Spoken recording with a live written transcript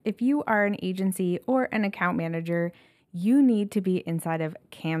If you are an agency or an account manager, you need to be inside of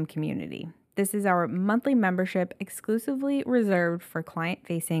CAM Community. This is our monthly membership exclusively reserved for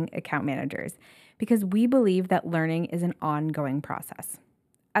client-facing account managers because we believe that learning is an ongoing process.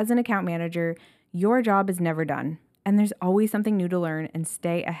 As an account manager, your job is never done, and there's always something new to learn and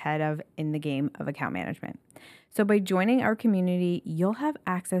stay ahead of in the game of account management. So by joining our community, you'll have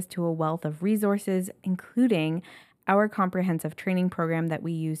access to a wealth of resources, including our comprehensive training program that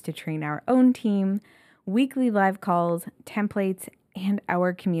we use to train our own team, weekly live calls, templates, and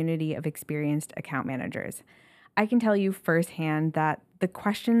our community of experienced account managers. I can tell you firsthand that the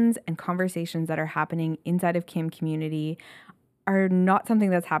questions and conversations that are happening inside of CAM Community are not something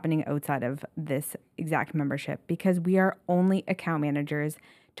that's happening outside of this exact membership because we are only account managers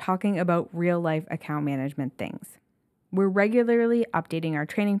talking about real life account management things. We're regularly updating our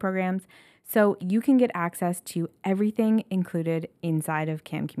training programs so you can get access to everything included inside of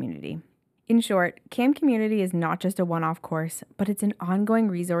CAM Community. In short, CAM Community is not just a one-off course, but it's an ongoing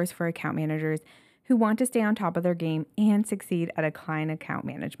resource for account managers who want to stay on top of their game and succeed at a client account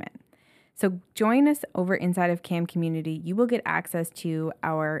management. So join us over inside of CAM Community. You will get access to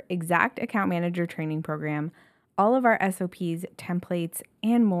our exact account manager training program, all of our SOPs, templates,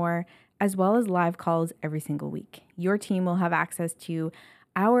 and more, as well as live calls every single week. Your team will have access to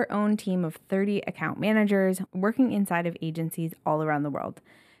our own team of 30 account managers working inside of agencies all around the world.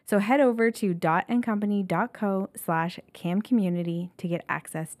 So head over to dotandcompany.co/CAM Community to get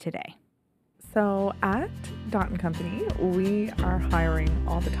access today. So at Dot & Company, we are hiring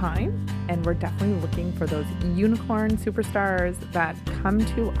all the time, and we're definitely looking for those unicorn superstars that come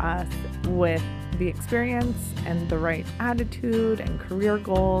to us with the experience and the right attitude and career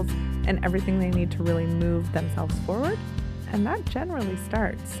goals and everything they need to really move themselves forward. And that generally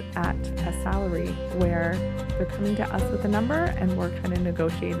starts at a salary where they're coming to us with a number and we're kind of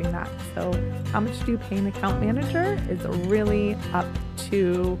negotiating that. So how much do you pay an account manager is really up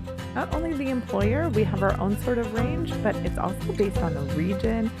to not only the employer, we have our own sort of range, but it's also based on the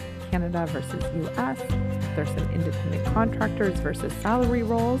region, Canada versus US. There's some independent contractors versus salary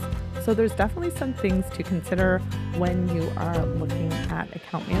roles. So there's definitely some things to consider when you are looking at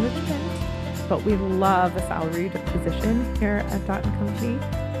account management. But we love a salaried position here at Dot & Company,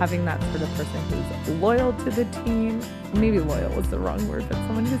 having that sort of person who's loyal to the team. Maybe loyal is the wrong word, but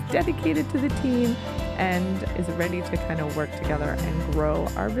someone who's dedicated to the team and is ready to kind of work together and grow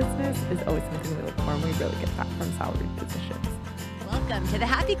our business is always something we look for, and we really get that from salaried positions. Welcome to the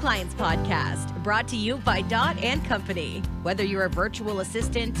Happy Clients Podcast, brought to you by Dot & Company. Whether you're a virtual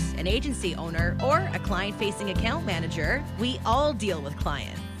assistant, an agency owner, or a client-facing account manager, we all deal with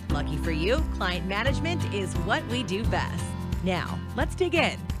clients. Lucky for you, client management is what we do best. Now, let's dig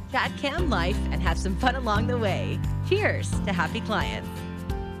in, chat CAM life, and have some fun along the way. Cheers to happy clients.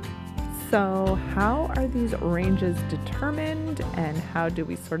 So how are these ranges determined and how do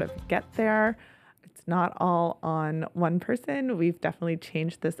we sort of get there? It's not all on one person. We've definitely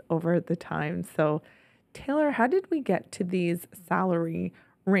changed this over the time. So Taylor, how did we get to these salary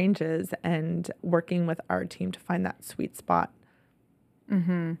ranges and working with our team to find that sweet spot?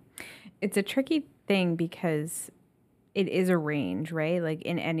 It's a tricky thing because it is a range, right? Like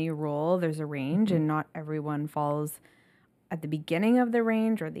in any role, there's a range and not everyone falls at the beginning of the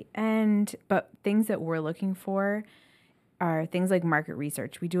range or the end. But things that we're looking for are things like market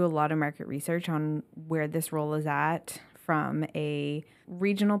research. We do a lot of market research on where this role is at from a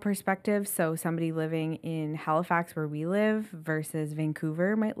regional perspective. So somebody living in Halifax where we live versus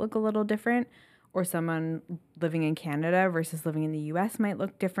Vancouver might look a little different. Or someone living in Canada versus living in the US might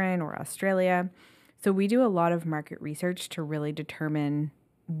look different, or Australia. So we do a lot of market research to really determine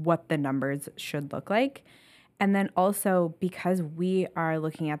what the numbers should look like. And then also because we are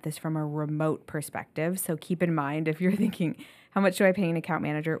looking at this from a remote perspective, so keep in mind if you're thinking, how much do I pay an account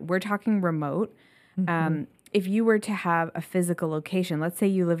manager? We're talking remote. If you were to have a physical location, let's say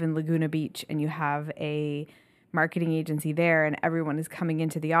you live in Laguna Beach and you have a marketing agency there and everyone is coming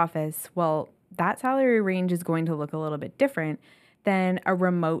into the office, well, that salary range is going to look a little bit different than a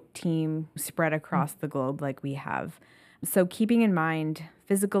remote team spread across the globe like we have. So keeping in mind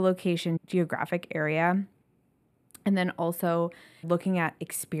physical location, geographic area, and then also looking at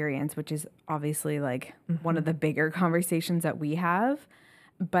experience, which is obviously like one of the bigger conversations that we have.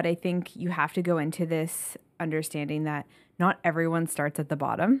 But I think you have to go into this understanding that not everyone starts at the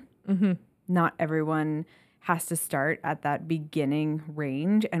bottom. Not everyone has to start at that beginning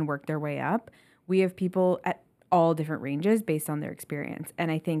range and work their way up. We have people at all different ranges based on their experience.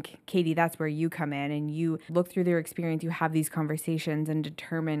 And I think, Katie, that's where you come in and you look through their experience, you have these conversations and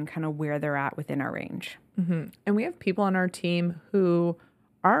determine kind of where they're at within our range. And we have people on our team who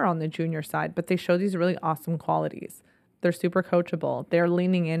are on the junior side, but they show these really awesome qualities. They're super coachable. They're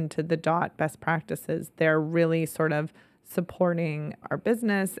leaning into the DOT best practices. They're really sort of supporting our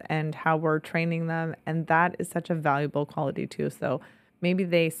business and how we're training them. And that is such a valuable quality too. So maybe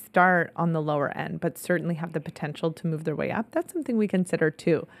they start on the lower end, but certainly have the potential to move their way up. That's something we consider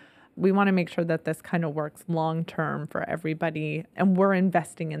too. We want to make sure that this kind of works long term for everybody, and we're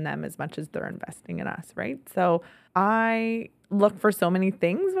investing in them as much as they're investing in us, right? So I look for so many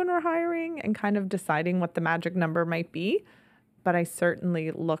things when we're hiring and kind of deciding what the magic number might be. But I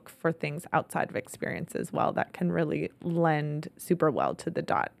certainly look for things outside of experience as well that can really lend super well to the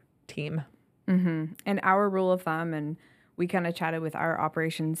DOT team. Mm-hmm. And our rule of thumb, and we kind of chatted with our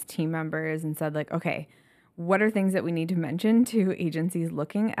operations team members and said, like, okay, what are things that we need to mention to agencies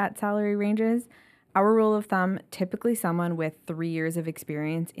looking at salary ranges? Our rule of thumb, typically someone with 3 years of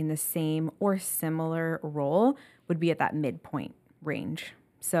experience in the same or similar role would be at that midpoint range.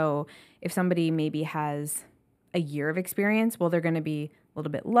 So if somebody maybe has a year of experience, well, they're going to be a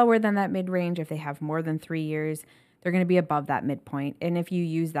little bit lower than that mid-range. If they have more than 3 years, they're going to be above that midpoint. And if you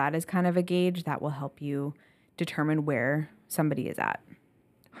use that as kind of a gauge, that will help you determine where somebody is at.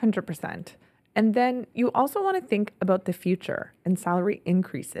 100%. And then you also want to think about the future and salary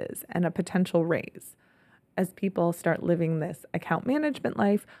increases and a potential raise. As people start living this account management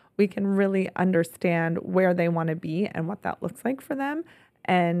life, we can really understand where they want to be and what that looks like for them.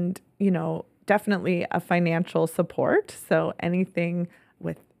 And, definitely a financial support. So anything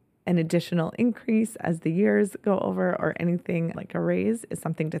with an additional increase as the years go over or anything like a raise is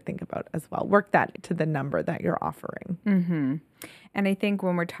something to think about as well. Work that to the number that you're offering. Mm-hmm. And I think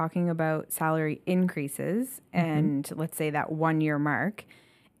when we're talking about salary increases and let's say that 1 year mark,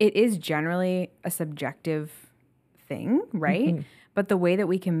 it is generally a subjective thing, right? Mm-hmm. But the way that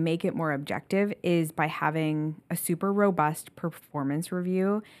we can make it more objective is by having a super robust performance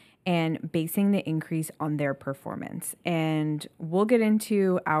review and basing the increase on their performance. And we'll get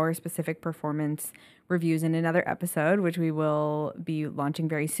into our specific performance reviews in another episode, which we will be launching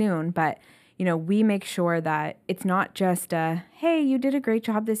very soon. But, we make sure that it's not just hey, you did a great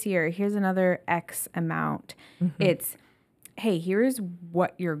job this year. Here's another X amount. Mm-hmm. It's, hey, here's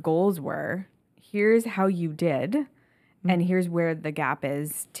what your goals were. Here's how you did. Mm-hmm. And here's where the gap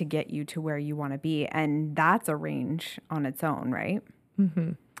is to get you to where you want to be. And that's a range on its own, right?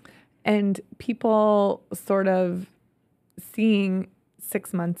 Mm-hmm. And people sort of seeing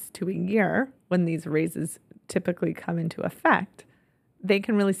 6 months to a year when these raises typically come into effect, they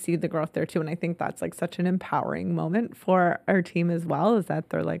can really see the growth there too. And I think that's like such an empowering moment for our team as well, is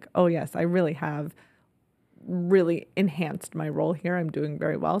that they're like, oh yes, I really have really enhanced my role here. I'm doing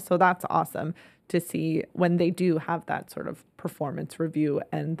very well. So that's awesome to see when they do have that sort of performance review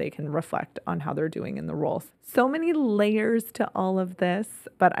and they can reflect on how they're doing in the roles. So many layers to all of this,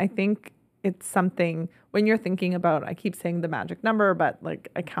 but I think it's something when you're thinking about, I keep saying the magic number, but like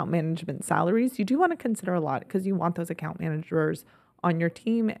account management salaries, you do want to consider a lot because you want those account managers on your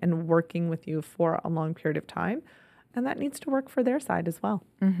team and working with you for a long period of time. And that needs to work for their side as well.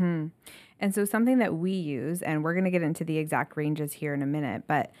 Mm-hmm. And so something that we use, and we're going to get into the exact ranges here in a minute,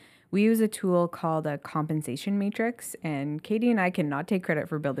 but we use a tool called a compensation matrix, and Katie and I cannot take credit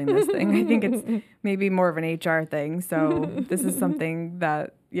for building this thing. I think it's maybe more of an HR thing. So this is something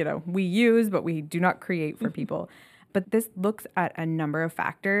that, we use, but we do not create for people. But this looks at a number of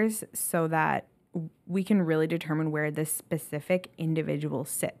factors so that we can really determine where this specific individual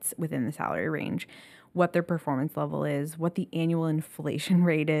sits within the salary range, what their performance level is, what the annual inflation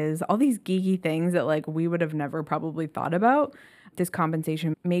rate is, all these geeky things that we would have never probably thought about. This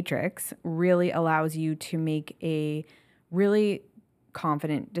compensation matrix really allows you to make a really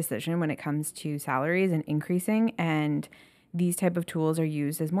confident decision when it comes to salaries and increasing. And these type of tools are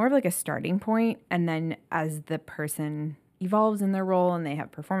used as more of a starting point. And then as the person evolves in their role and they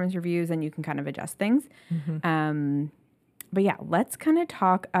have performance reviews, and you can kind of adjust things. Mm-hmm. But yeah, let's kind of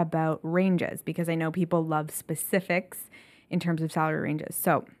talk about ranges because I know people love specifics in terms of salary ranges.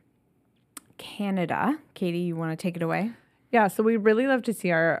 So Canada, Katie, you want to take it away? Yeah, so we really love to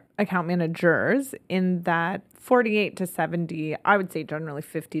see our account managers in that 48 to 70, I would say generally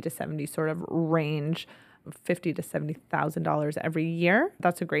 50 to 70 sort of range, $50,000 to $70,000 every year.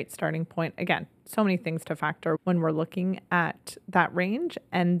 That's a great starting point. Again, so many things to factor when we're looking at that range.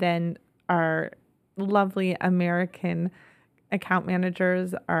 And then our lovely American account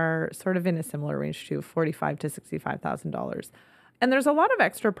managers are sort of in a similar range to $45,000 to $65,000. And there's a lot of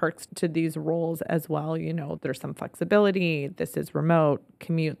extra perks to these roles as well. There's some flexibility. This is remote,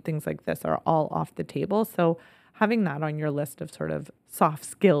 commute, things like this are all off the table. So having that on your list of sort of soft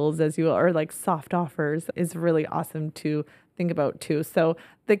skills, as you will, or soft offers, is really awesome to think about too. So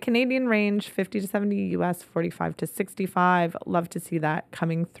the Canadian range, 50 to 70, US 45 to 65. Love to see that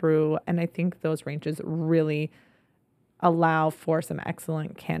coming through. And I think those ranges really allow for some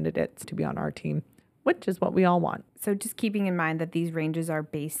excellent candidates to be on our team, which is what we all want. So just keeping in mind that these ranges are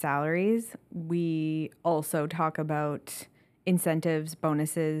base salaries, we also talk about incentives,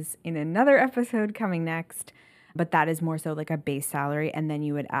 bonuses in another episode coming next. But that is more so like a base salary, and then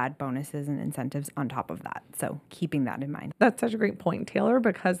you would add bonuses and incentives on top of that. So keeping that in mind. That's such a great point, Taylor,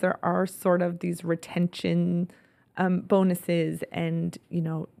 because there are sort of these retention bonuses and,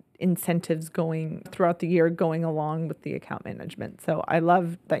 incentives going throughout the year going along with the account management. So I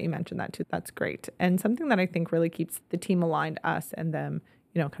love that you mentioned that too. That's great. And something that I think really keeps the team aligned, us and them,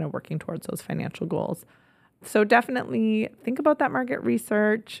 kind of working towards those financial goals. So definitely think about that market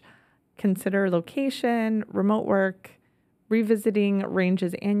research. Consider location, remote work, revisiting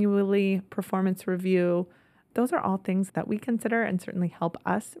ranges annually, performance review. Those are all things that we consider and certainly help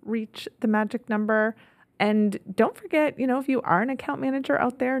us reach the magic number. And don't forget, if you are an account manager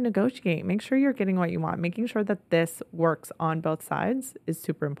out there, negotiate. Make sure you're getting what you want. Making sure that this works on both sides is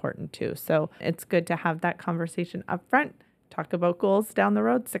super important too. So it's good to have that conversation up front. Talk about goals down the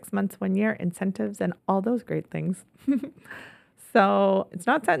road, 6 months, 1 year, incentives, and all those great things. So it's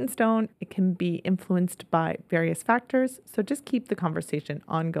not set in stone. It can be influenced by various factors. So just keep the conversation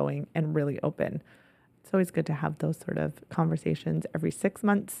ongoing and really open. It's always good to have those sort of conversations every 6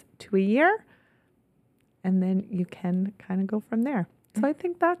 months to a year. And then you can kind of go from there. So I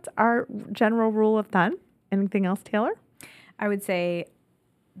think that's our general rule of thumb. Anything else, Taylor? I would say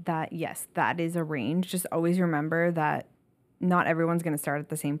that, yes, that is a range. Just always remember that not everyone's going to start at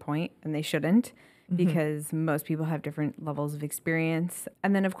the same point, and they shouldn't. Because most people have different levels of experience.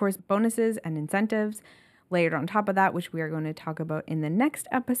 And then, of course, bonuses and incentives layered on top of that, which we are going to talk about in the next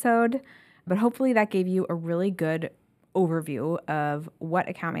episode. But hopefully that gave you a really good overview of what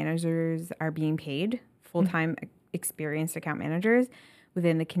account managers are being paid, full-time experienced account managers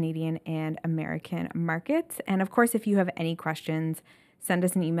within the Canadian and American markets. And of course, if you have any questions, send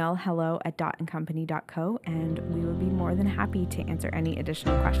us an email, hello@dotandcompany.co, and we would be more than happy to answer any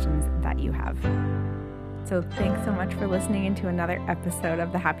additional questions that you have. So thanks so much for listening into another episode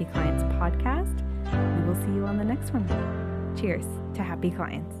of the Happy Clients podcast. We will see you on the next one. Cheers to happy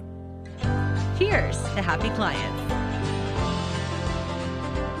clients. Cheers to happy clients.